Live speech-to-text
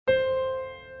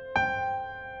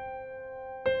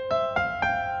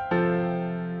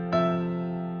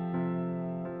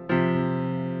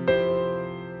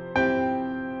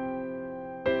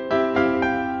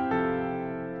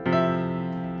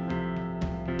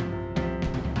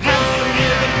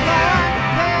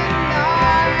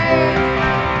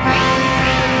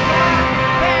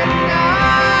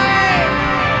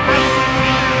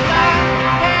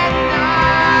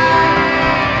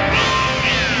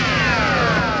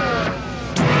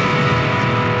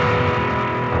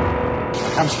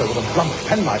hamster with a blunt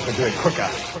penknife would do it quicker.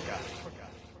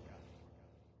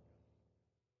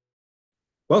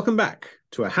 Welcome back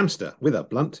to A Hamster with a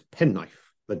Blunt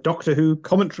Penknife, the Doctor Who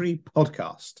commentary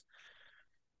podcast.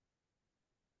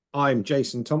 I'm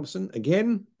Jason Thompson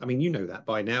again. I mean, you know that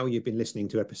by now. You've been listening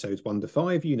to episodes 1 to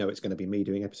 5. You know it's going to be me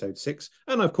doing episode 6.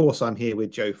 And of course, I'm here with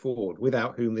Joe Ford,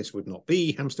 without whom this would not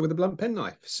be Hamster with a Blunt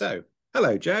Penknife. So,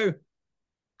 hello, Joe.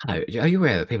 Hello. Are you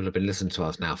aware that people have been listening to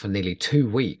us now for nearly 2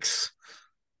 weeks?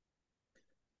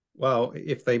 Well,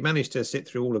 if they manage to sit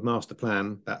through all of Master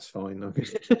Plan, that's fine. I mean,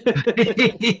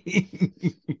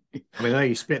 I know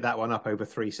you split that one up over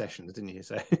 3 sessions, didn't you?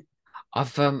 So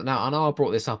I've now I know I brought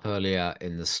this up earlier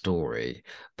in the story,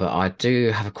 but I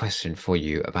do have a question for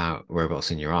you about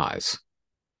Robots in Your Eyes.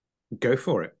 go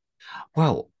for it.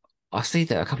 Well, I see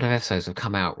that a couple of episodes have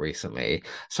come out recently.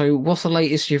 So what's the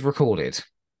latest you've recorded?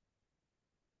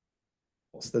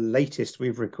 What's the latest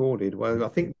we've recorded? Well, I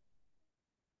think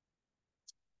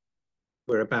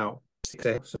we're about 6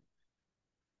 episodes.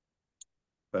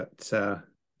 But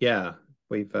yeah,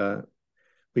 we've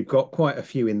got quite a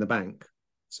few in the bank.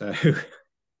 So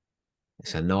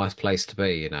It's a nice place to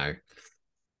be, you know.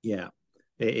 yeah,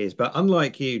 it is. But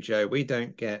unlike you, Joe, we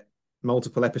don't get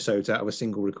multiple episodes out of a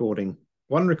single recording.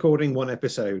 One recording, one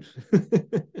episode.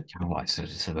 Oh, it's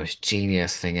the most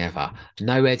genius thing ever.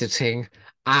 No editing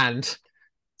and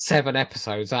 7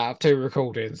 episodes out of 2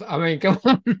 recordings. I mean, go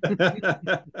on.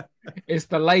 It's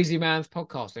the lazy man's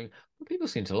podcasting. But people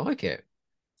seem to like it.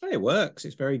 It works.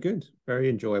 It's very good. Very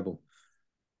enjoyable.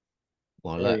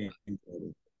 Well, look,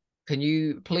 can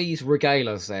you please regale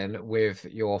us then with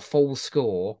your full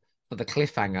score for the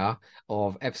cliffhanger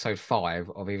of episode 5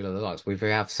 of Evil of the Daleks? We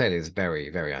have said is very,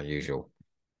 very unusual.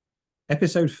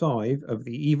 Episode 5 of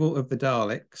The Evil of the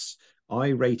Daleks, I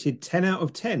rated 10 out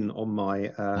of 10 on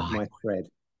my my thread.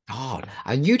 God,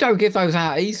 and you don't give those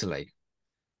out easily.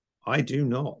 I do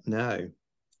not, no.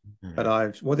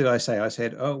 But what did I say? I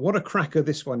said, oh, what a cracker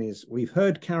this one is. We've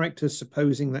heard characters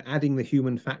supposing that adding the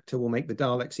human factor will make the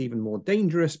Daleks even more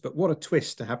dangerous, but what a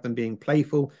twist to have them being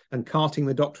playful and carting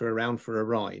the Doctor around for a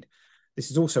ride.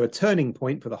 This is also a turning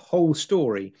point for the whole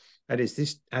story,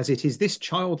 as it is this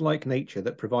childlike nature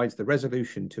that provides the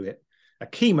resolution to it. A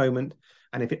key moment,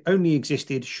 and if it only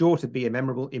existed, sure to be a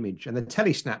memorable image. And the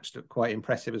telesnaps look quite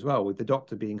impressive as well, with the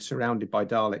Doctor being surrounded by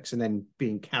Daleks and then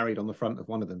being carried on the front of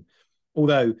one of them.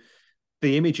 Although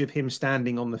the image of him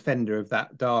standing on the fender of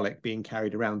that Dalek being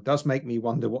carried around does make me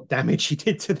wonder what damage he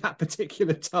did to that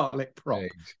particular Dalek prop,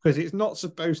 because it's not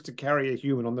supposed to carry a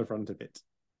human on the front of it.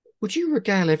 Would you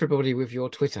regale everybody with your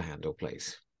Twitter handle,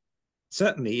 please?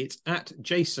 Certainly, it's at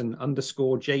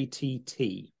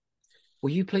Jason_JTT.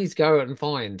 Will you please go and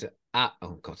find at,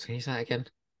 oh God, can you say that again?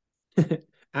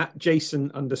 At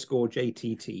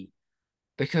Jason_JTT.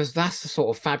 Because that's the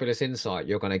sort of fabulous insight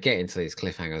you're going to get into these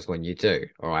cliffhangers when you do.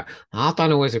 All right. I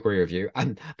don't always agree with you,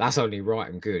 and that's only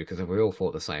right and good, because if we all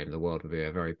thought the same, the world would be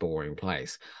a very boring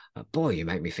place. But boy, you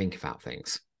make me think about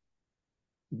things.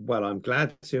 Well, I'm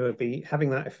glad to be having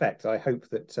that effect. I hope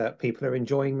that people are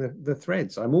enjoying the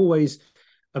threads. I'm always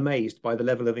amazed by the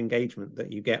level of engagement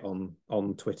that you get on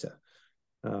Twitter.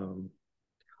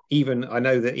 Even I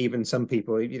know that even some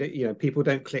people, people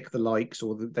don't click the likes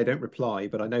or they don't reply,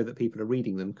 but I know that people are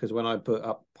reading them, because when I put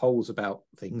up polls about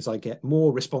things, I get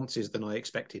more responses than I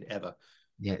expected ever.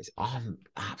 Yeah, I'm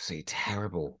absolutely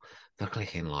terrible for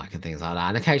clicking like and things like that.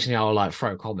 And occasionally I'll like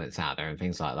throw comments out there and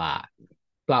things like that.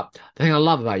 But the thing I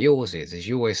love about yours is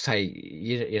you always take,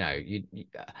 you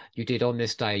did on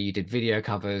this day, you did video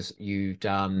covers, you've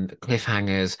done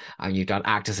cliffhangers, and you've done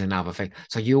actors in other things.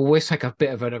 So you always take a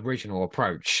bit of an original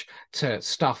approach to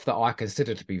stuff that I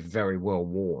consider to be very well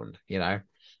worn, you know?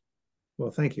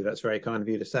 Well, thank you. That's very kind of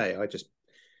you to say. I just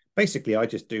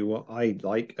do what I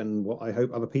like and what I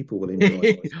hope other people will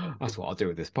enjoy. That's what I'll do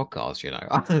with this podcast, you know?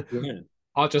 Yeah.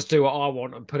 I'll just do what I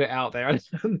want and put it out there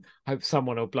and hope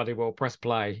someone will bloody well press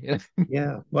play.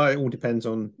 Yeah. Well, it all depends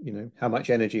on, how much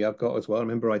energy I've got as well. I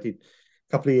remember a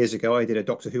couple of years ago, I did a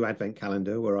Doctor Who advent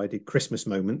calendar where I did Christmas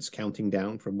moments, counting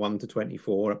down from 1 to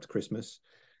 24 up to Christmas.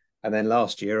 And then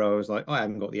last year, I was like, I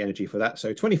haven't got the energy for that.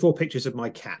 So 24 pictures of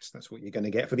my cat. That's what you're going to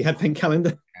get for the advent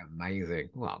calendar. Amazing.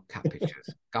 Well, cat pictures.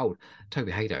 Gold.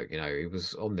 Toby Haydock, he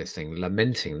was on this thing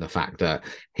lamenting the fact that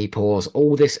he pours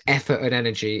all this effort and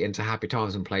energy into Happy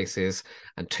Times and Places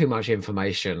and too much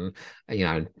information,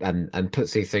 and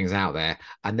puts these things out there.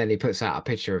 And then he puts out a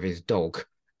picture of his dog,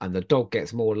 and the dog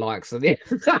gets more likes than the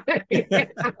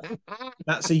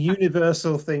That's a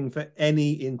universal thing for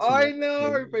any internet. I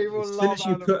know, people as love soon as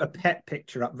you animals. put a pet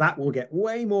picture up, that will get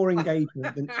way more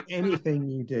engagement than anything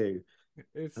you do.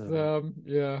 It's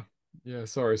yeah. Yeah,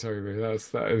 sorry,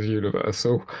 that is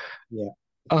universal. Yeah.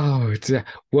 Oh dear.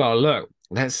 Well, look,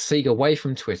 let's seek away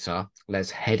from Twitter.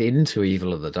 Let's head into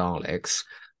Evil of the Daleks.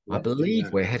 I Let's do believe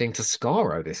that. we're heading to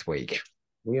Skaro this week.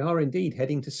 We are indeed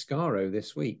heading to Skaro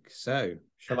this week. So,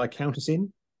 shall I count us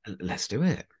in? Let's do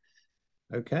it.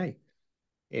 Okay.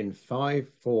 In 5,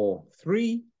 4,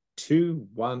 3, 2,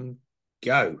 1,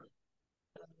 go.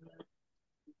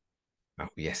 Oh,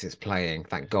 yes, it's playing.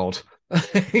 Thank God.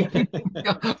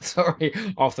 Sorry,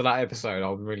 after that episode,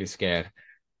 I'm really scared.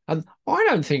 And I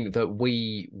don't think that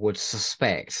we would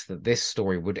suspect that this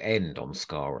story would end on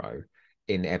Skaro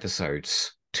in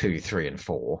episodes 2, 3, and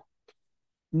 4.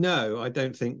 No, I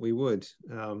don't think we would.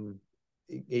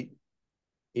 It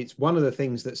it's one of the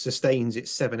things that sustains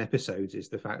its 7 episodes is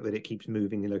the fact that it keeps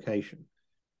moving in location.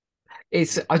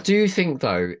 I do think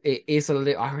though, it is a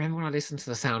little. I remember when I listened to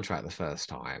the soundtrack the first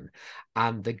time,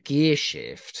 and the gear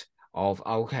shift of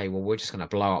okay, well, we're just going to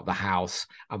blow up the house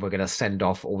and we're going to send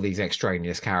off all these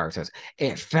extraneous characters.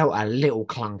 It felt a little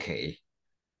clunky.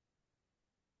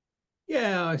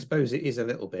 Yeah, I suppose it is a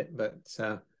little bit, but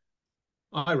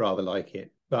I rather like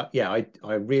it. But yeah,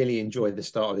 I really enjoyed the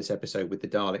start of this episode with the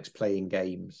Daleks playing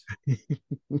games.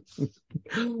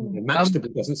 Maxtable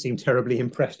doesn't seem terribly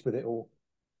impressed with it all.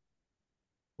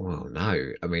 Well,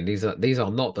 no. I mean, these are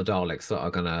not the Daleks that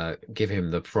are going to give him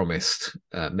the promised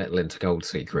metal into gold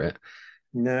secret.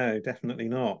 No, definitely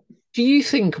not. Do you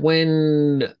think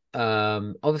when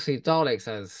obviously Daleks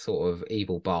as sort of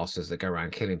evil bastards that go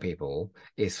around killing people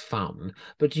is fun,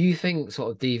 but do you think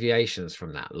sort of deviations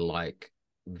from that like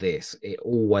this it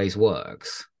always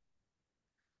works?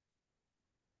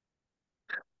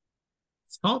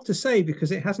 It's hard to say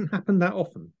because it hasn't happened that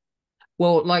often.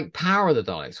 Well, like Power of the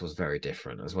Daleks was very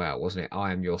different as well, wasn't it?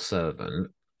 I am your servant.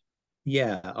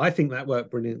 Yeah, I think that worked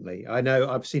brilliantly. I know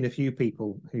I've seen a few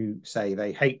people who say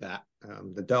they hate that.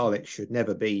 The Daleks should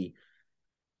never be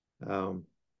um,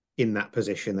 in that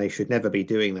position. They should never be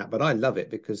doing that. But I love it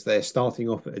because they're starting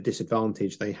off at a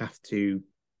disadvantage. They have to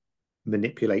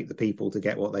manipulate the people to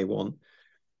get what they want.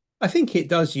 I think it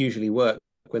does usually work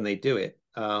when they do it.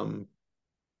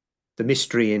 The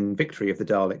mystery in Victory of the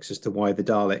Daleks as to why the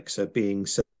Daleks are being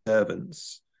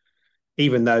servants,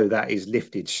 even though that is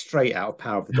lifted straight out of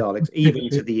Power of the Daleks, even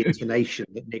to the intonation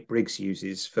that Nick Briggs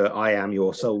uses for "I am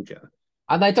your soldier."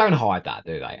 And they don't hide that,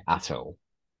 do they, at all?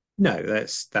 No,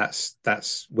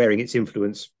 that's wearing its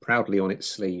influence proudly on its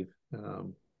sleeve.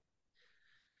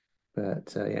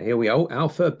 But yeah, here we are: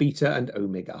 Alpha, Beta, and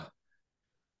Omega.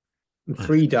 And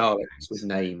 3 Daleks with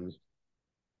names.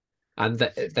 And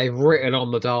they've written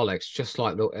on the Daleks just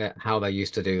like how they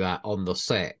used to do that on the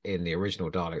set in the original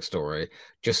Dalek story,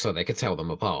 just so they could tell them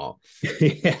apart.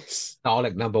 Yes.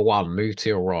 Dalek number 1, move to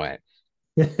your right.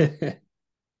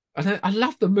 I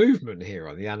love the movement here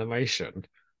on the animation.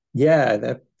 Yeah,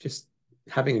 they're just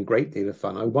having a great deal of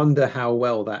fun. I wonder how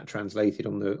well that translated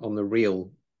on the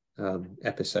real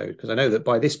episode, because I know that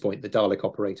by this point the Dalek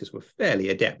operators were fairly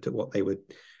adept at what they were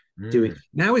doing.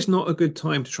 Now is not a good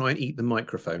time to try and eat the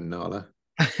microphone, Nala.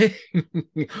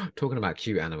 Talking about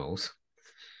cute animals.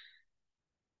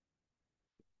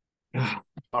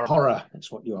 Horror,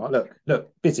 that's what you are.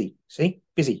 Look, busy. See?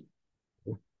 Busy.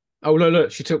 Oh,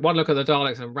 look. She took one look at the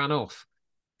Daleks and ran off.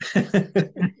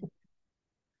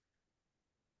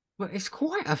 But it's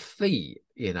quite a feat,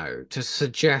 to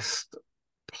suggest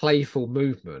playful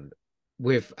movement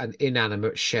with an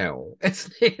inanimate shell.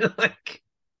 Isn't it like...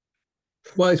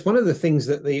 Well, it's one of the things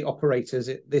that the operators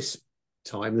at this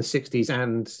time, the 60s,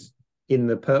 and in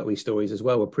the Pertwee stories as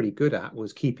well, were pretty good at,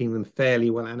 was keeping them fairly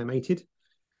well animated.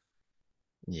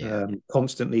 Yeah.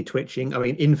 Constantly twitching. I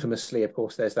mean, infamously, of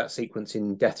course, there's that sequence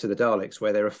in Death to the Daleks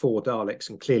where there are 4 Daleks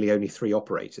and clearly only 3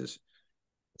 operators.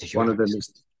 One of them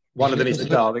is the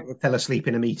Dalek that fell asleep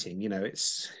in a meeting.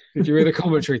 It's. Did you read the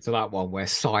commentary to that one where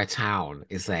Cy Town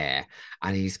is there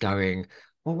and he's going,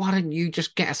 well, why don't you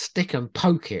just get a stick and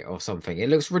poke it or something? It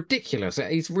looks ridiculous.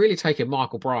 He's really taking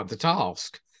Michael Bryant to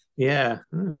task. Yeah,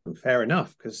 fair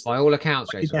enough. Because by all accounts,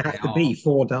 Jason, there have to be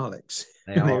 4 Daleks.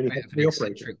 They are a bit of an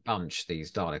eccentric bunch,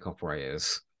 these Dalek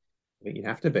operators. I think you'd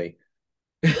have to be.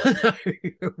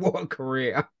 What a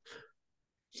career.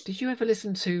 Did you ever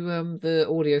listen to the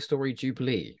audio story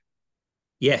Jubilee?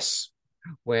 Yes.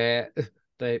 Where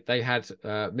they had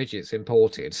midgets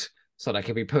imported so they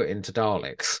could be put into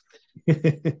Daleks.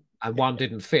 And one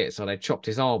didn't fit, so they chopped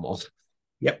his arm off.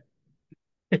 Yep.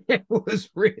 It was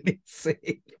really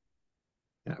sick.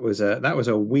 That was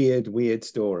a weird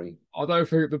story. I don't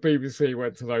think the BBC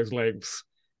went to those lengths.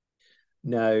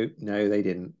 No, they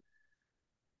didn't.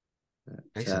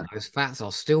 Jason, those fats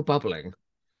are still bubbling.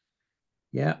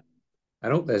 Yeah.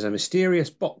 And oh, there's a mysterious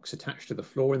box attached to the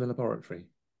floor in the laboratory.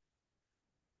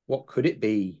 What could it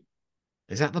be?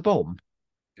 Is that the bomb?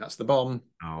 That's the bomb.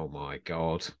 Oh my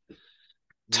God.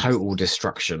 Total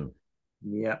destruction.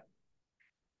 Yeah.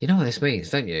 You know what this means,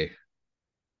 don't you?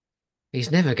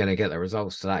 He's never going to get the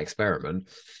results to that experiment.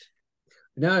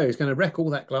 No, he's going to wreck all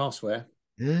that glassware.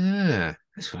 Yeah.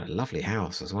 That's got a lovely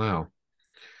house as well.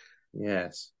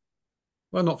 Yes.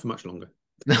 Well, not for much longer.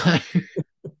 No.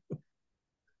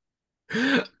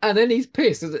 And then he's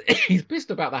pissed. He's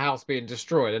pissed about the house being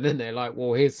destroyed. And then they're like,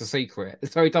 well, here's the secret.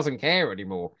 So he doesn't care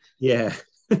anymore. Yeah.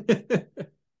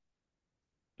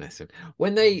 Bless him.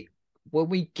 When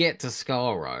we get to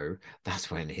Skaro,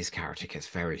 that's when his character gets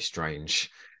very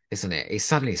strange, isn't it? He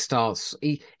suddenly starts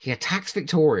he attacks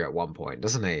Victoria at one point,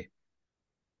 doesn't he?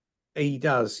 He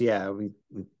does, yeah. We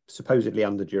supposedly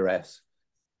under duress.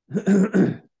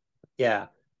 Yeah.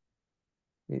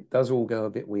 It does all go a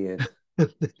bit weird.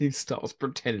 He starts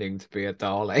pretending to be a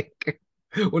Dalek.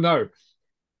 Well, no,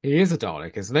 he is a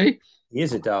Dalek, isn't he? He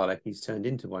is a Dalek. He's turned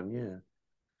into one, yeah.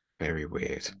 Very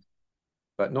weird.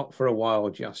 But not for a while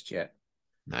just yet.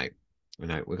 No,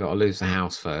 we've got to lose the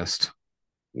house first.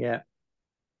 Yeah.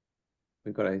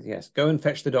 We've got to, yes, go and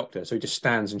fetch the doctor. So he just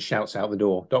stands and shouts out the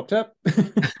door, Doctor.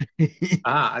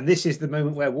 And this is the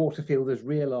moment where Waterfield has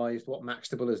realised what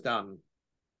Maxtable has done.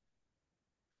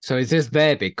 So is this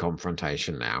their big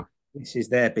confrontation now? This is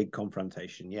their big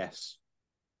confrontation, yes.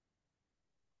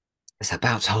 It's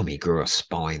about time he grew a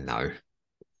spine, though.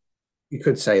 You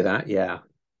could say that, yeah.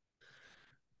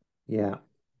 Yeah.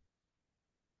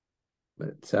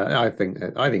 But I think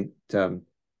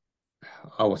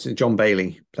what's it? John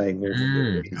Bailey playing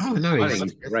Waterfield. Oh no, I think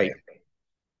he's great.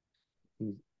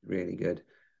 He's really good.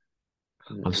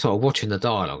 I'm sort of watching the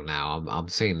dialogue now. I'm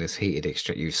seeing this heated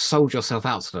exchange. You sold yourself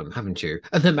out to them, haven't you?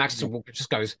 And then Max just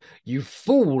goes, "You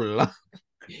fool!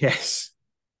 Yes,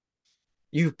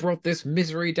 you've brought this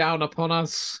misery down upon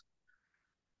us."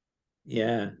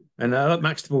 Yeah, and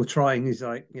Maxtable trying is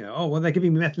like, oh well, they're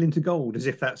giving me metal into gold, as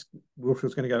if that's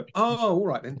Wilfield's going to go. Oh, all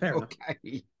right then, fair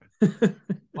okay.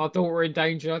 Our daughter in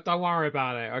danger. Don't worry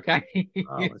about it. Okay.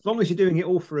 As long as you're doing it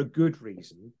all for a good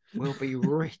reason, we'll be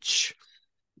rich.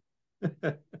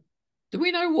 Do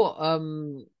we know what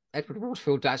Edward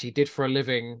Waterfield actually did for a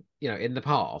living, in the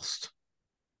past?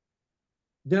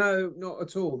 No, not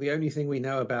at all. The only thing we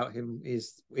know about him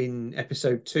is in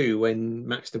episode 2 when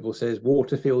Maxtable says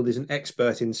Waterfield is an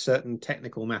expert in certain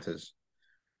technical matters.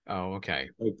 Oh, okay.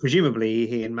 So presumably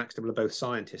he and Maxtable are both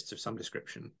scientists of some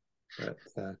description. But,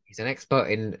 he's an expert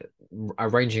in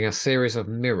arranging a series of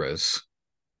mirrors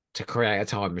to create a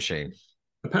time machine.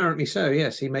 Apparently so,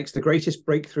 yes. He makes the greatest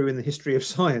breakthrough in the history of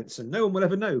science, and no one will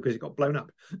ever know because it got blown up.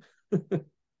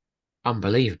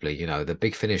 Unbelievably, the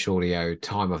Big Finish audio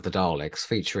Time of the Daleks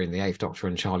featuring the Eighth Doctor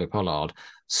and Charlie Pollard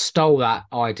stole that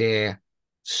idea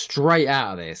straight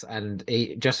out of this. And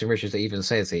Justin Richards even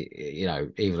says,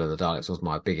 Evil of the Daleks was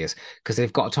my biggest, because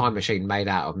they've got a time machine made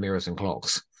out of mirrors and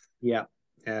clocks. Yeah,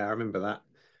 I remember that.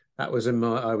 That was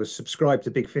I was subscribed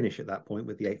to Big Finish at that point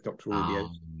with the Eighth Doctor audio.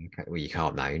 Okay. Well, you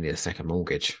can't now. You need a second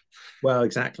mortgage. Well,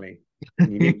 exactly.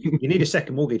 You need a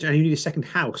second mortgage, and you need a second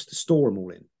house to store them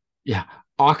all in. Yeah,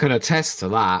 I can attest to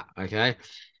that. Okay.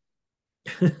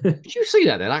 Did you see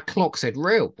that there? That clock said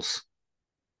rails.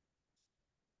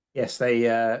 Yes,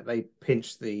 they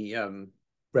pinched the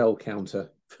rail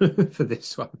counter for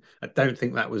this one. I don't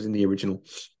think that was in the original.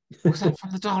 Was that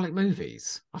from the Dalek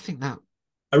movies? I think that.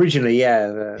 Originally, yeah,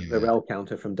 the rail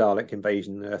counter from Dalek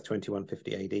Invasion, Earth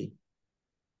 2150 AD.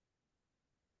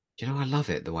 I love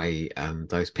it the way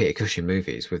those Peter Cushing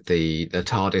movies with the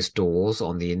TARDIS doors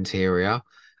on the interior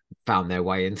found their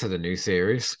way into the new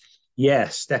series.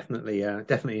 Yes, definitely an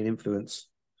influence.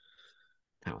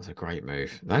 That was a great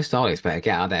move. Those Daleks better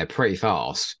get out there pretty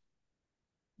fast.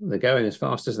 They're going as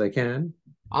fast as they can.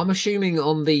 I'm assuming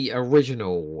on the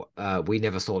original, we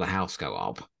never saw the house go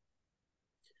up.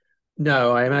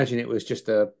 No, I imagine it was just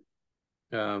a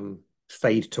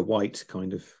fade to white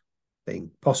kind of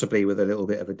thing, possibly with a little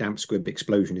bit of a damp squib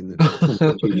explosion in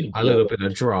the a little bit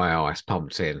of dry ice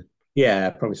pumped in. Yeah,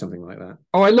 probably something like that.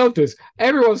 Oh, I love this.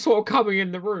 Everyone's sort of coming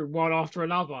in the room one after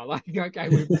another. Like, okay,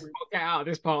 we've got to get out of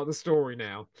this part of the story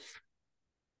now.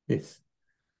 Yes.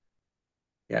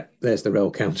 Yeah, there's the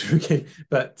rail counter again.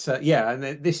 But and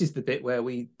then this is the bit where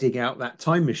we dig out that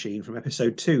time machine from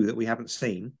episode 2 that we haven't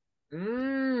seen.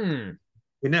 We're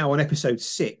now on episode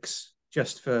 6,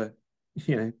 just for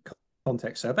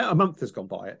context. So about a month has gone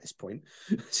by at this point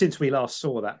since we last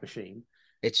saw that machine.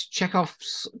 It's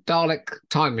Chekhov's Dalek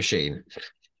time machine.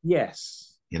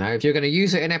 Yes. If you're going to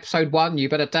use it in episode 1, you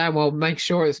better damn well make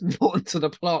sure it's important to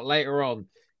the plot later on.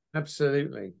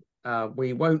 Absolutely.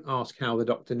 we won't ask how the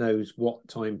Doctor knows what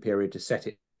time period to set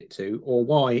it to, or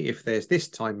why, if there's this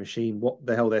time machine, what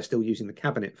the hell they're still using the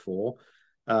cabinet for.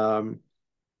 Again,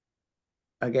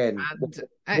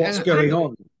 what's going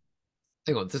on?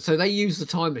 Hang on. So they use the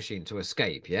time machine to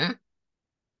escape, yeah?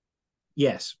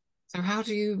 Yes. So how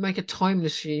do you make a time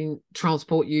machine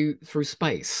transport you through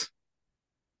space?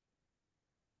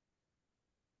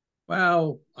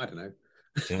 Well, I don't know.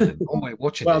 Yeah, the more we're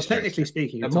watching Well, this, technically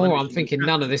speaking, the more I'm thinking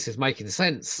none of this is making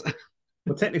sense.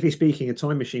 Well, technically speaking, a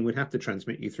time machine would have to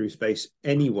transmit you through space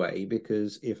anyway,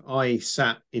 because if I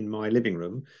sat in my living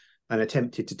room and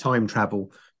attempted to time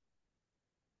travel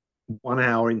 1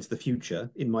 hour into the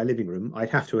future in my living room, I'd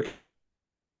have to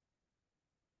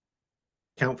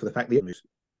account for the fact that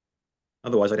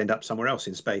otherwise I'd end up somewhere else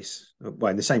in space.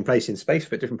 Well, in the same place in space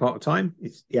for a different part of time.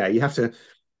 You have to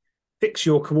fix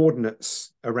your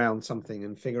coordinates around something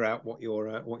and figure out what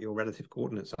your relative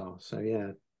coordinates are. So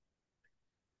yeah.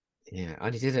 Yeah,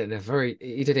 and he did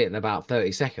it in about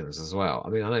 30 seconds as well. I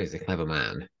mean, I know he's a clever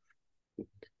man.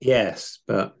 Yes,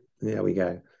 but there we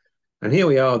go. And here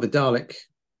we are, the Dalek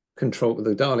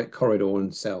corridor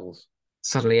and cells.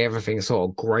 Suddenly everything's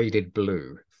sort of graded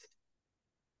blue.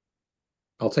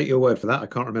 I'll take your word for that. I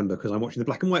can't remember because I'm watching the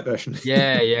black and white version.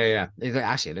 Yeah.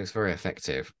 It looks very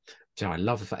effective. You know, I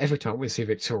love the fact every time we see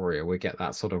Victoria, we get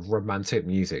that sort of romantic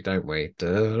music, don't we? Da,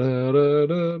 da,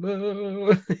 da,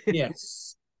 da.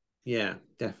 Yes. Yeah,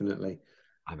 definitely.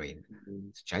 I mean,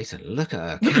 Jason, look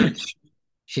at her cat.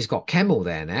 She's got Kemmel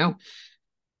there now.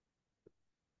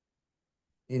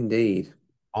 Indeed.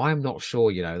 I'm not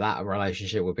sure, that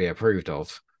relationship would be approved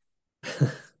of.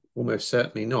 Almost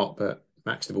certainly not, but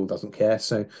Maxtable doesn't care,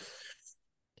 so...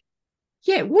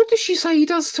 Yeah, what does she say he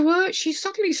does to her? She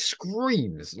suddenly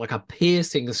screams, like a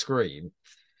piercing scream.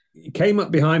 He came up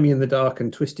behind me in the dark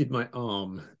and twisted my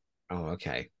arm. Oh,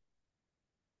 okay.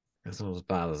 That's not as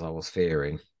bad as I was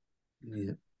fearing.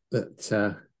 Yeah, but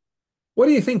what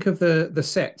do you think of the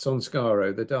sets on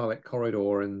Skaro, the Dalek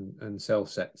corridor and cell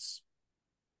sets?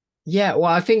 Yeah, well,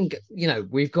 I think,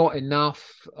 we've got enough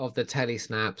of the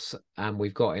telesnaps and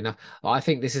we've got enough. I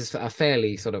think this is a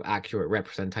fairly sort of accurate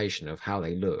representation of how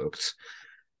they looked.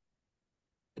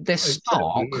 They're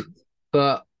stock,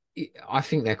 but I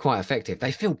think they're quite effective.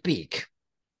 They feel big.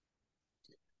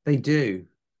 They do.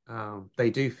 They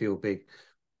do feel big.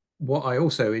 What I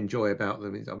also enjoy about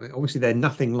them is, obviously, they're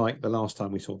nothing like the last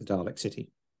time we saw the Dalek City.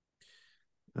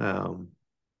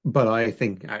 But I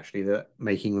think actually that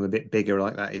making them a bit bigger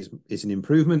like that is an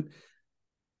improvement.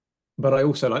 But I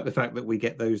also like the fact that we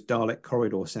get those Dalek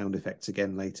corridor sound effects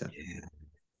again later.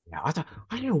 Yeah, I don't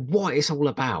know what it's all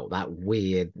about, that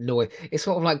weird noise. It's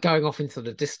sort of like going off into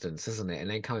the distance, isn't it? And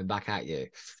then coming back at you.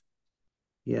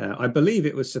 Yeah, I believe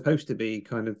it was supposed to be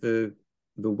kind of the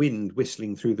wind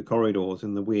whistling through the corridors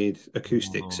and the weird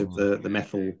acoustics of the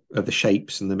metal, of the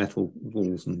shapes and the metal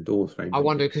walls and doors frames. I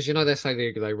wonder, because they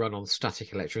say they run on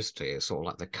static electricity. It's sort of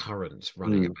like the current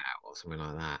running about or something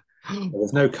like that.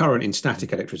 There's no current in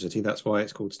static electricity. That's why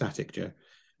it's called static, Joe.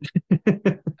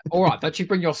 All right, don't you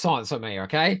bring your science on me,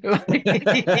 okay?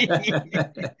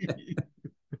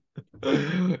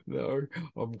 No,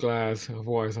 I'm glad.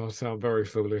 Otherwise, I'll sound very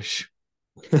foolish.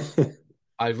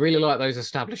 I really like those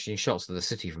establishing shots of the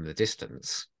city from the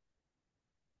distance.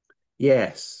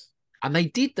 Yes. And they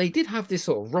did have this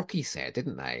sort of rocky set,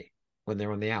 didn't they? When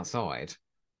they're on the outside.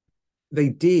 They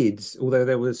did, although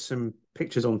there was some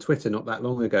pictures on Twitter not that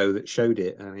long ago that showed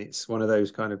it, and it's one of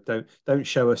those kind of don't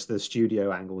show us the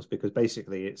studio angles, because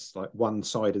basically it's like one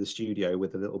side of the studio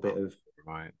with a little bit of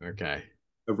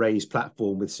a raised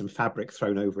platform with some fabric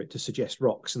thrown over it to suggest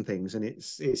rocks and things, and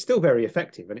it's still very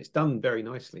effective and it's done very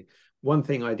nicely. One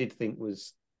thing I did think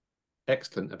was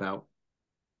excellent about,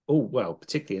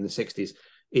 particularly in the 60s,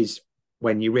 is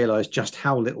when you realize just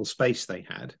how little space they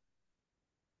had.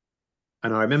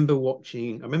 And I remember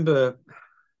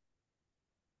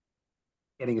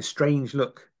getting a strange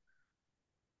look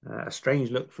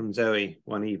from Zoe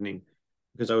one evening,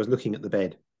 because I was looking at the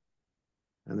bed.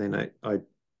 And then I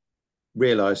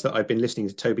realized that I'd been listening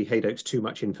to Toby Haydock's Too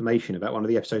Much Information about one of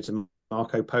the episodes of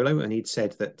Marco Polo. And he'd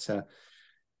said that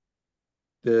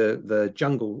the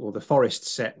jungle or the forest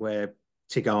set where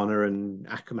Tigana and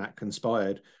Akamak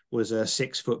conspired was a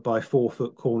 6 foot by 4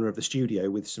 foot corner of the studio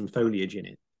with some foliage in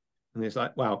it. And it's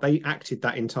like, wow, they acted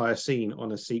that entire scene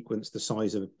on a sequence the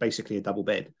size of basically a double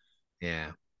bed.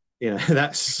 Yeah.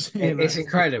 That's it's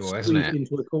incredible, isn't it?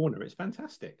 Into a corner. It's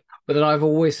fantastic. But then I've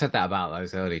always said that about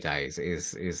those early days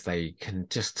is they can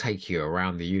just take you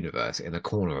around the universe in the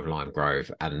corner of Lime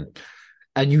Grove and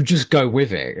you just go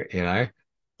with it,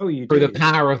 Oh, you through do. The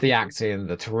power of the acting,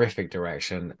 the terrific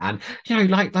direction, and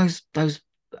like those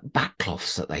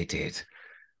backcloths that they did.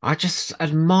 I just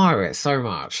admire it so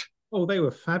much. Oh, they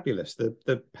were fabulous.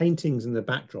 The paintings and the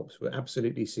backdrops were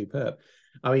absolutely superb.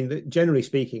 I mean, generally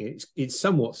speaking, it's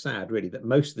somewhat sad, really, that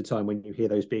most of the time when you hear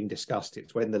those being discussed,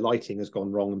 it's when the lighting has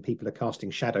gone wrong and people are casting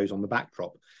shadows on the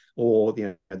backdrop, or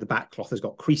the backcloth has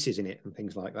got creases in it and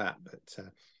things like that. But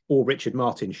or Richard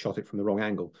Martin shot it from the wrong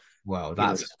angle. Well,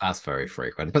 that's very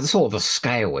frequent, but the sort of the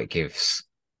scale it gives.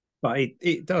 But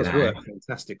it does work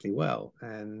fantastically well.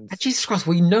 And Jesus Christ,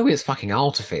 we know it's fucking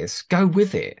artifice. Go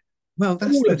with it. well,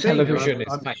 that's All the the thing. television is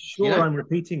I'm fake, sure I'm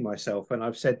repeating myself, and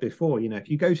I've said before, if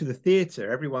you go to the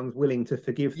theatre, everyone's willing to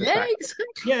forgive the fact. Exactly.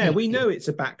 Yeah, we know it's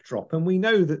a backdrop, and we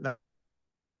know that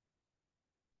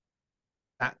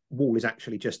wall is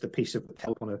actually just a piece of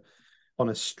help on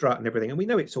a strut and everything, and we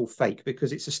know it's all fake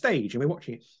because it's a stage and we're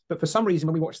watching it. But for some reason,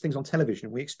 when we watch things on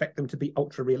television, we expect them to be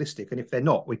ultra realistic, and if they're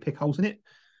not, we pick holes in it.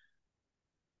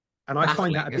 And I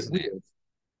find that a bit weird.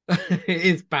 It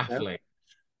is baffling.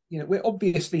 We're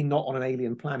obviously not on an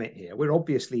alien planet here. We're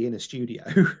obviously in a studio.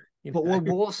 But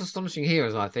what's astonishing here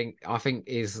is I think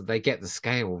is they get the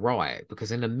scale right,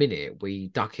 because in a minute we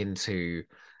duck into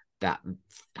that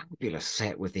fabulous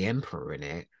set with the Emperor in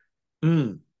it.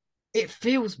 It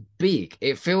feels big.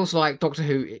 It feels like Doctor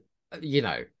Who,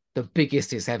 the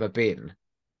biggest it's ever been.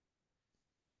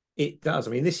 It does.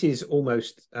 I mean, this is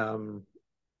almost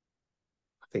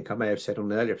I think I may have said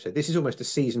on an earlier episode, this is almost a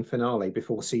season finale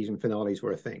before season finales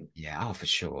were a thing. Yeah, for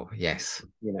sure. Yes.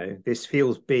 This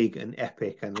feels big and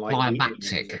epic and like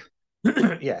climactic.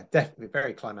 Yeah, definitely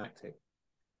very climactic.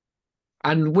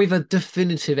 And with a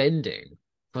definitive ending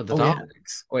for the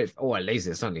Daleks. Yeah. Or at least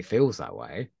it certainly feels that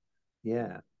way.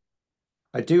 Yeah.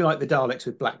 I do like the Daleks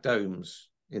with black domes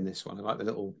in this one. I like that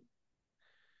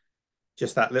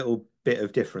little bit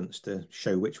of difference to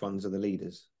show which ones are the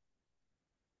leaders.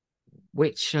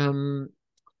 Which are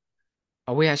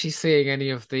we actually seeing any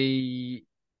of the?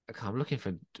 I'm looking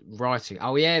for writing.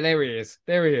 Oh yeah, there he is.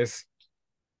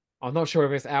 I'm not sure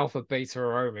if it's Alpha, Beta,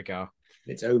 or Omega.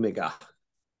 It's Omega.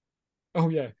 Oh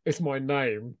yeah, it's my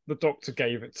name. The Doctor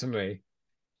gave it to me.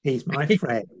 He's my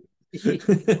friend. He's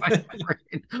my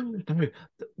friend.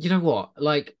 You know what?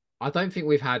 Like, I don't think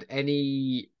we've had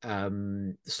any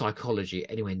psychology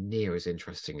anywhere near as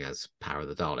interesting as Power of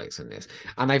the Daleks in this.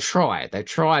 And they've tried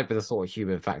with the sort of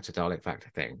human factor, Dalek factor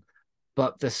thing.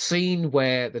 But the scene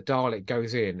where the Dalek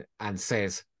goes in and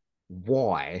says,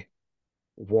 why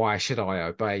should I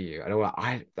obey you?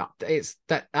 And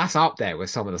that's up there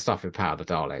with some of the stuff in Power of the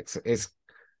Daleks.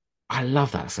 I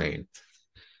love that scene.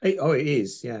 It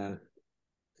is, yeah.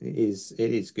 It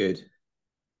is good.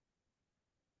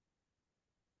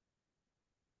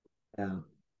 Yeah,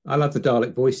 I love the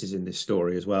Dalek voices in this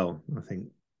story as well. I think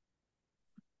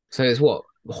so. It's what,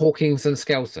 Hawkins and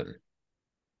Skelton.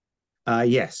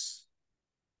 Yes.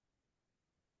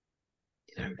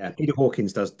 Peter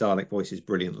Hawkins does Dalek voices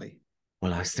brilliantly.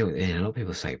 Well, I still, a lot of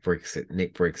people say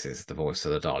Nick Briggs is the voice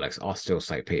of the Daleks. I still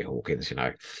say Peter Hawkins.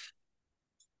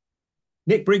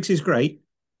 Nick Briggs is great.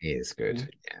 He is good.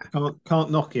 Yeah, can't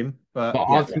knock him. But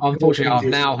unfortunately, I've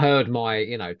now heard my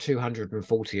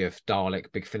 240th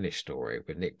Dalek Big Finish story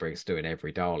with Nick Briggs doing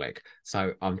every Dalek,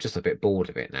 so I'm just a bit bored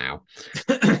of it now.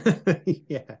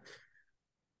 Yeah,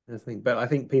 I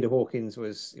think Peter Hawkins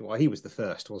he was the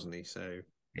first, wasn't he? So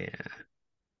yeah,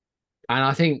 and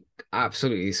I think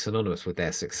absolutely synonymous with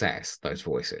their success, those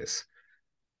voices.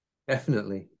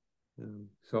 Definitely.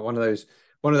 So one of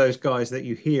those guys that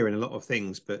you hear in a lot of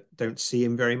things, but don't see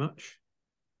him very much.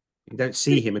 You don't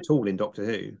see him at all in Doctor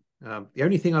Who. The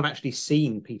only thing I've actually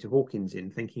seen Peter Hawkins in,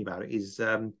 thinking about it, is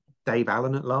Dave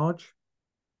Allen at Large.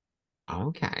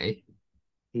 Okay.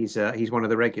 He's one of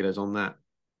the regulars on that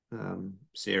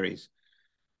series.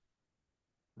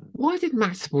 Why did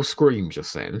Maxwell scream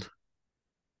just then?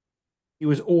 He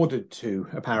was ordered to,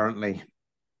 apparently,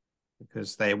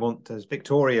 because as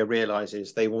Victoria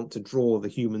realizes, they want to draw the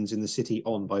humans in the city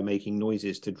on by making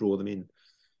noises to draw them in.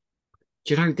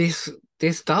 Do you know,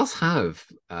 this does have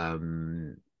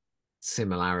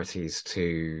similarities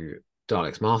to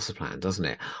Dalek's master plan, doesn't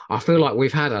it? I feel like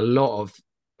we've had a lot of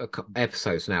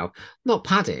episodes now, not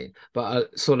padding,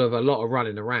 but sort of a lot of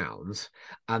running around,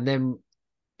 and then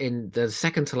in the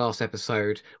second to last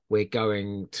episode, we're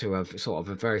going to a sort of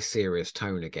a very serious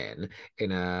tone again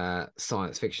in a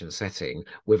science fiction setting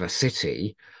with a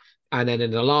city. And then in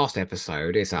the last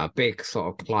episode, it's a big sort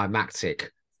of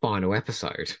climactic final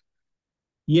episode.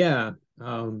 Yeah.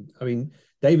 I mean,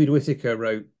 David Whittaker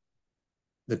wrote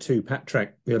the two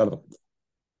track.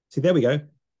 See, there we go.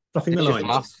 Fluffing the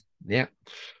lines. Yeah.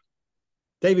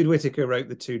 David Whittaker wrote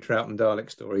the two Trout and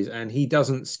Dalek stories, and he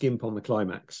doesn't skimp on the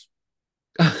climax.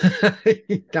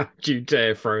 Don't you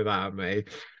dare throw that at me.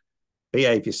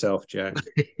 Behave yourself, Joe.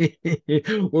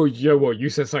 Well, you know what? You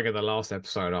said something in the last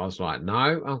episode. I was like, no,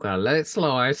 I'm going to let it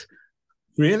slide.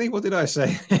 Really? What did I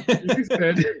say? You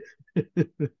said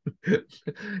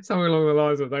something along the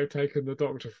lines of they've taken the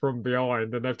doctor from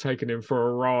behind and they've taken him for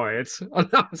a ride. And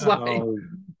Oh,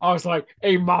 I was like,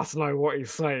 he must know what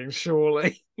he's saying,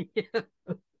 surely.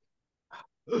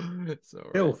 Sorry.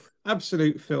 filth.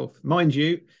 Absolute filth. Mind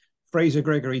you, Fraser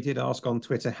Gregory did ask on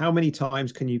Twitter, how many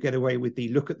times can you get away with the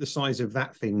look at the size of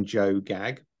that thing, Joe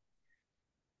gag?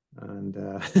 And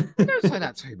Don't say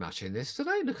that too much in this. Do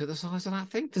they look at the size of that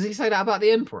thing? Does he say that about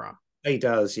the Emperor? he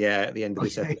does, yeah, at the end of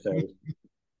this Okay. episode.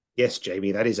 Yes,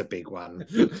 Jamie, that is a big one.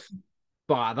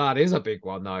 But that is a big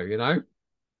one, though, you know?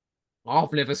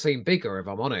 I've never seen bigger, if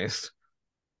I'm honest.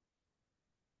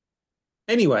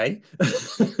 Anyway.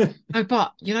 No,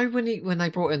 but you know when they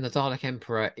brought in the Dalek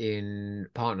Emperor in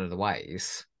Partner of the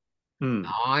Ways, I'm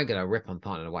gonna rip on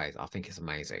Partner of the Ways. I think it's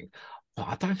amazing, but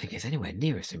I don't think it's anywhere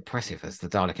near as impressive as the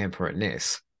Dalek Emperor in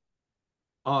this.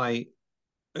 I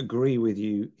agree with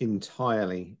you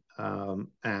entirely.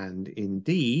 And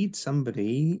indeed,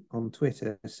 somebody on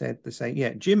Twitter said the same.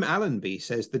 Yeah, Jim Allenby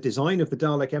says the design of the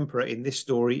Dalek Emperor in this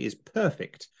story is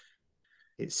perfect.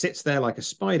 It sits there like a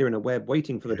spider in a web,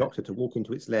 waiting for the Doctor to walk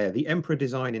into its lair. The Emperor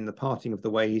design in The Parting of the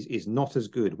Ways is not as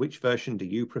good. Which version do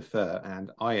you prefer?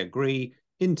 And I agree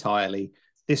entirely.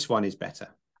 This one is better.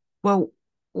 Well,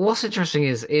 what's interesting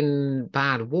is in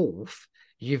Bad Wolf,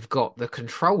 you've got the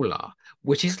controller,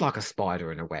 which is like a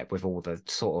spider in a web with all the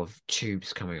sort of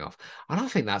tubes coming off. And I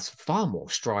think that's far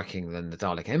more striking than the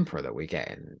Dalek Emperor that we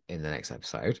get in the next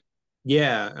episode.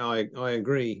 Yeah, I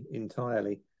agree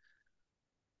entirely.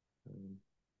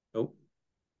 Oh,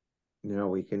 now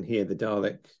we can hear the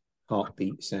Dalek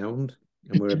heartbeat sound,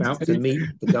 and we're about to meet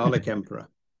the Dalek Emperor.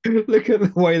 Look at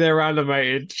the way they're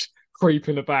animated,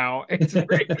 creeping about. It's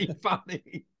really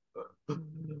funny.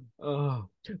 Oh.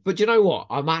 But you know what?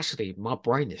 My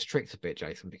brain is tricked a bit,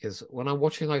 Jason, because when I'm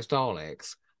watching those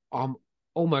Daleks, I'm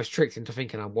almost tricked into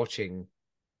thinking I'm watching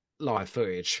live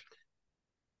footage.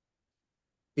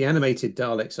 The animated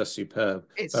Daleks are superb,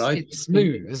 but It's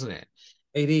smooth, isn't it?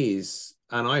 it is,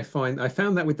 and I found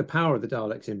that with the power of the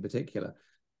Daleks in particular,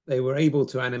 they were able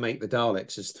to animate the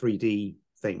Daleks as 3D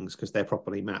things because they're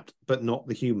properly mapped, but not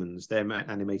the humans. They're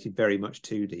animated very much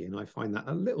 2D, and I find that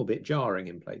a little bit jarring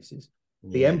in places.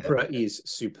 The Yeah. Emperor is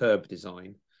superb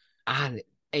design. And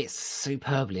it's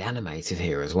superbly animated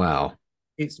here as well.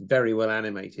 It's very well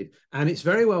animated and it's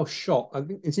very well shot. I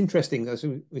think it's interesting, as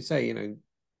we say,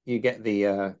 you get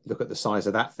the look at the size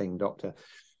of that thing, Doctor.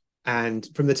 And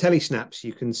from the telesnaps,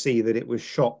 you can see that it was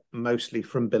shot mostly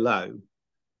from below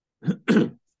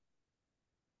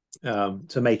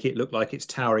to make it look like it's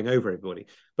towering over everybody.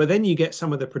 But then you get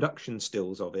some of the production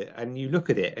stills of it, and you look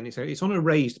at it, and it's on a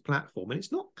raised platform, and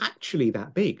it's not actually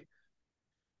that big.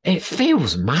 It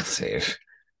feels massive.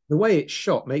 The way it's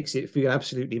shot makes it feel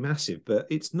absolutely massive, but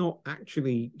it's not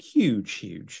actually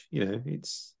huge.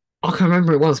 It's. I can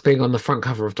remember it once being on the front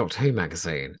cover of Doctor Who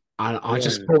magazine. I Yeah.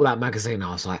 just bought that magazine and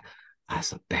I was like, that's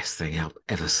the best thing I've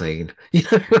ever seen. You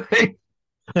know what I mean?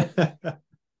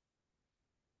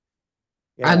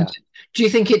 Yeah. And do you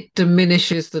think it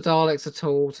diminishes the Daleks at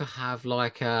all to have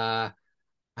like I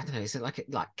don't know, is it like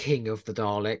King of the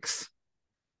Daleks?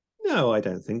 No, I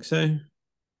don't think so.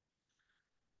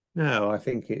 No, I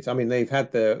think it's. I mean, they've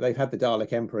had the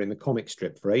Dalek Emperor in the comic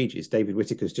strip for ages. David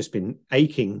Whittaker's just been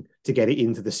aching to get it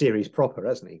into the series proper,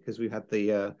 hasn't he? Because we've had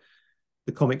the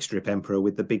comic strip Emperor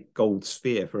with the big gold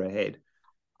sphere for a head.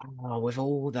 Oh, with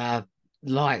all the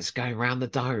lights going around the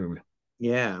dome.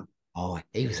 Yeah. Oh,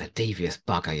 he was a devious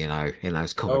bugger, you know, in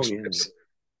those comic strips.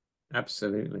 Yeah.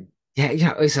 Absolutely.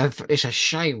 Yeah, it's a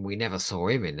shame we never saw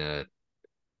him in the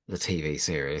TV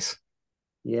series.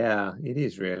 Yeah, it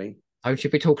is really. Don't you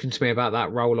be talking to me about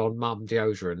that roll-on mum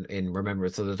deodorant in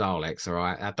Remembrance of the Daleks, all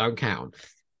right? That don't count.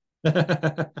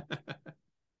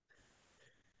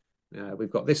 We've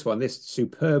got this one, this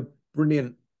superb,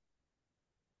 brilliant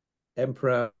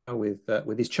Emperor with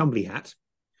his Chumbly hat.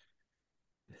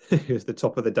 Because the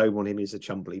top of the dome on him is a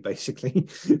Chumbly, basically.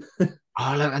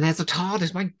 Oh, look, and there's the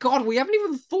TARDIS. My God, we haven't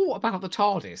even thought about the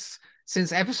TARDIS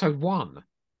since episode 1.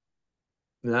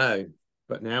 No,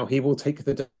 but now he will take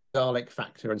the Dalek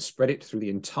factor and spread it through the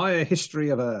entire history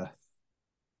of Earth.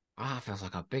 Ah, feels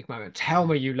like a big moment. Tell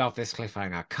me you love this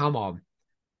cliffhanger. Come on.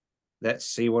 Let's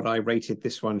see what I rated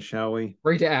this one, shall we?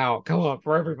 Read it out. Come on,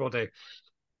 for everybody.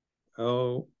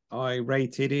 Oh, I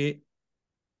rated it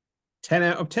 10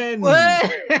 out of 10.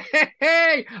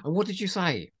 Hey! And what did you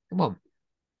say? Come on.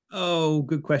 Oh,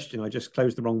 good question. I just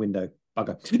closed the wrong window.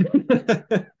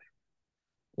 Bugger.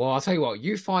 Well, I'll tell you what,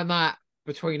 you find that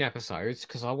between episodes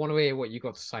because I want to hear what you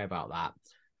got to say about that.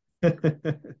 But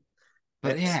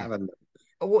Let's yeah, have a look.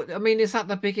 what I mean, is that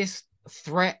the biggest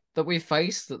threat that we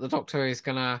face, that the Doctor is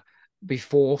gonna be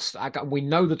forced? We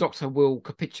know the Doctor will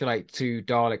capitulate to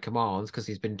Dalek commands because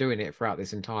he's been doing it throughout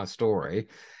this entire story.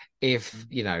 If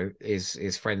you know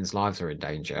his friends' lives are in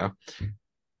danger,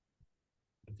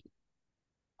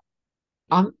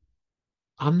 I'm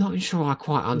I'm not sure I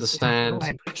quite understand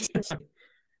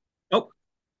Oh,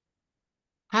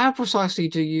 how precisely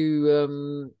do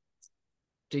you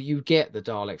get the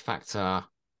Dalek factor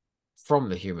from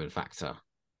the human factor?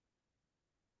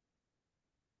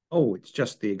 oh, it's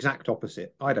just the exact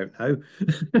opposite. I don't know.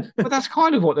 But that's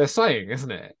kind of what they're saying,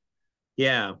 isn't it?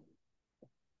 Yeah,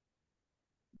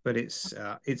 but it's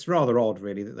rather odd,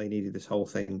 really, that they needed this whole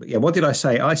thing. But yeah, what did I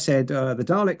say? I said the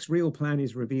Daleks' real plan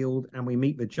is revealed, and we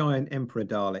meet the giant Emperor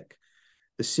Dalek.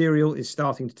 The serial is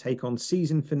starting to take on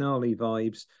season finale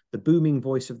vibes. The booming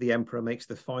voice of the Emperor makes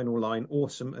the final line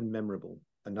awesome and memorable.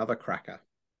 Another cracker.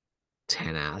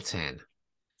 10 out of 10.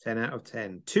 10 out of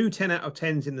 10. Two 10 out of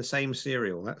 10s in the same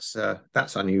serial.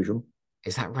 That's unusual.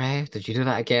 Is that rare? Did you do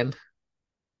that again?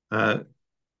 Uh,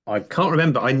 I can't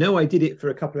remember. I know I did it for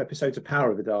a couple of episodes of Power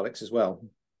of the Daleks as well.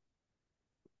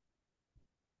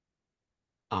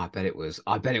 I bet it was.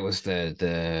 I bet it was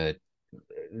the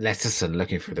Letterson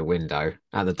looking through the window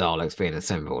at the Daleks being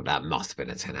assembled. That must have been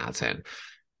a 10 out of 10.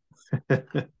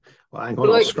 Well, hang on,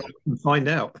 I'll scroll and find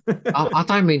out. I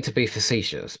don't mean to be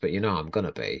facetious, but you know I'm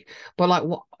gonna be. But like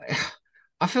what?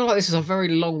 I feel like this is a very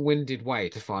long-winded way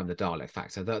to find the Dalek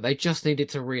factor. That they just needed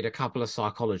to read a couple of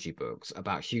psychology books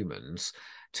about humans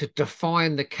to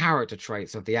define the character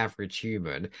traits of the average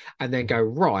human, and then go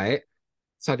right.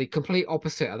 So the complete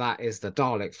opposite of that is the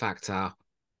Dalek factor.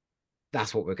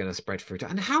 That's what we're going to spread through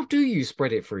time. And how do you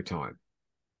spread it through time?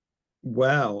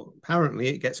 Well, apparently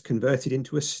it gets converted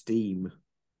into a steam.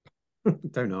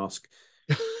 Don't ask.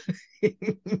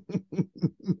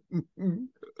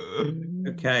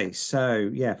 Okay, so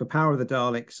yeah, for Power of the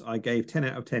Daleks, I gave 10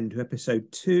 out of 10 to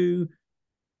episode 2.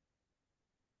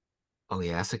 Oh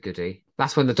yeah, that's a goodie.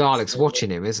 That's when the Dalek's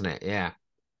watching him, isn't it? Yeah.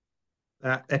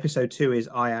 Episode 2 is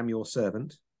I Am Your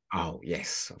Servant. Oh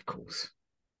yes, of course.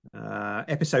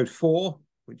 Episode 4,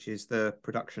 which is the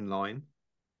production line,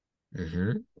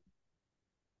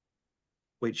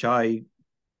 which I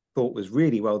thought was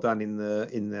really well done in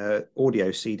the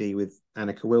audio CD with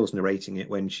Annika Wills narrating it,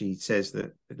 when she says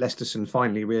that Lesterson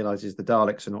finally realizes the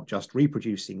Daleks are not just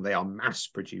reproducing, they are mass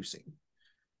producing.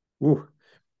 Woo.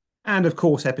 And of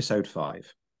course, episode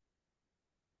 5.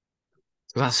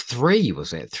 So that's 3,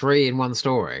 was it? 3 in one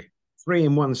story. 3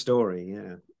 in one story,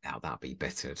 yeah. Now that'll be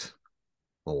bettered.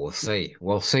 Well, we'll see.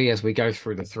 We'll see as we go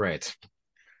through the thread.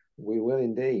 We will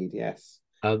indeed, yes.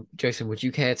 Jason, would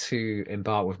you care to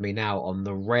embark with me now on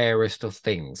the rarest of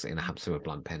things in A Absolute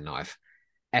Blunt Penknife?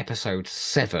 Episode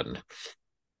 7.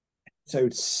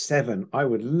 Episode 7. I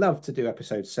would love to do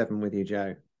episode 7 with you,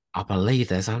 Joe. I believe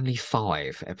there's only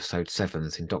 5 episode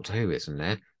 7s in Doctor Who, isn't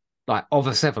there? Like, of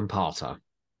a 7-parter.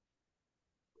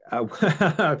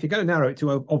 If you're going to narrow it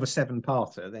to of a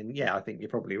 7-parter, then yeah, I think you're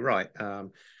probably right.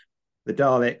 The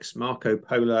Daleks, Marco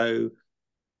Polo,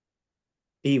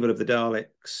 Evil of the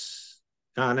Daleks.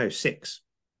 No, 6.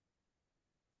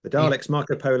 The Daleks,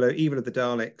 Marco Polo, Evil of the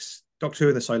Daleks, Doctor Who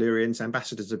and the Silurians,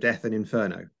 Ambassadors of Death, and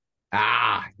Inferno.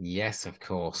 Ah, yes, of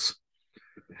course.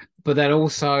 But then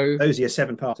also... Those are your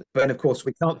 7-parters. But then, of course,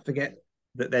 we can't forget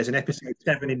that there's an episode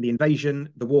 7 in The Invasion,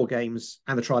 The War Games,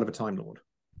 and The Trial of a Time Lord.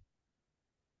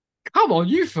 Come on,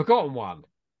 you've forgotten one.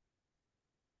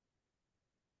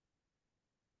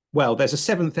 Well, there's a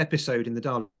 7th episode in the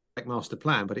Dalek Master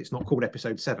Plan, but it's not called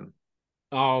episode 7.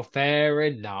 Oh, fair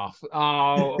enough.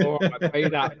 Oh, all right, be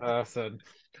that person.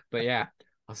 But yeah,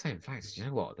 I'll say, in fact, you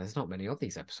know what? There's not many of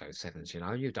these episode 7s, you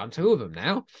know. You've done 2 of them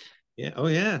now. Yeah. Oh,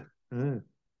 yeah. Well,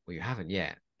 you haven't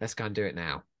yet. Let's go and do it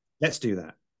now. Let's do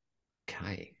that.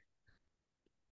 Okay.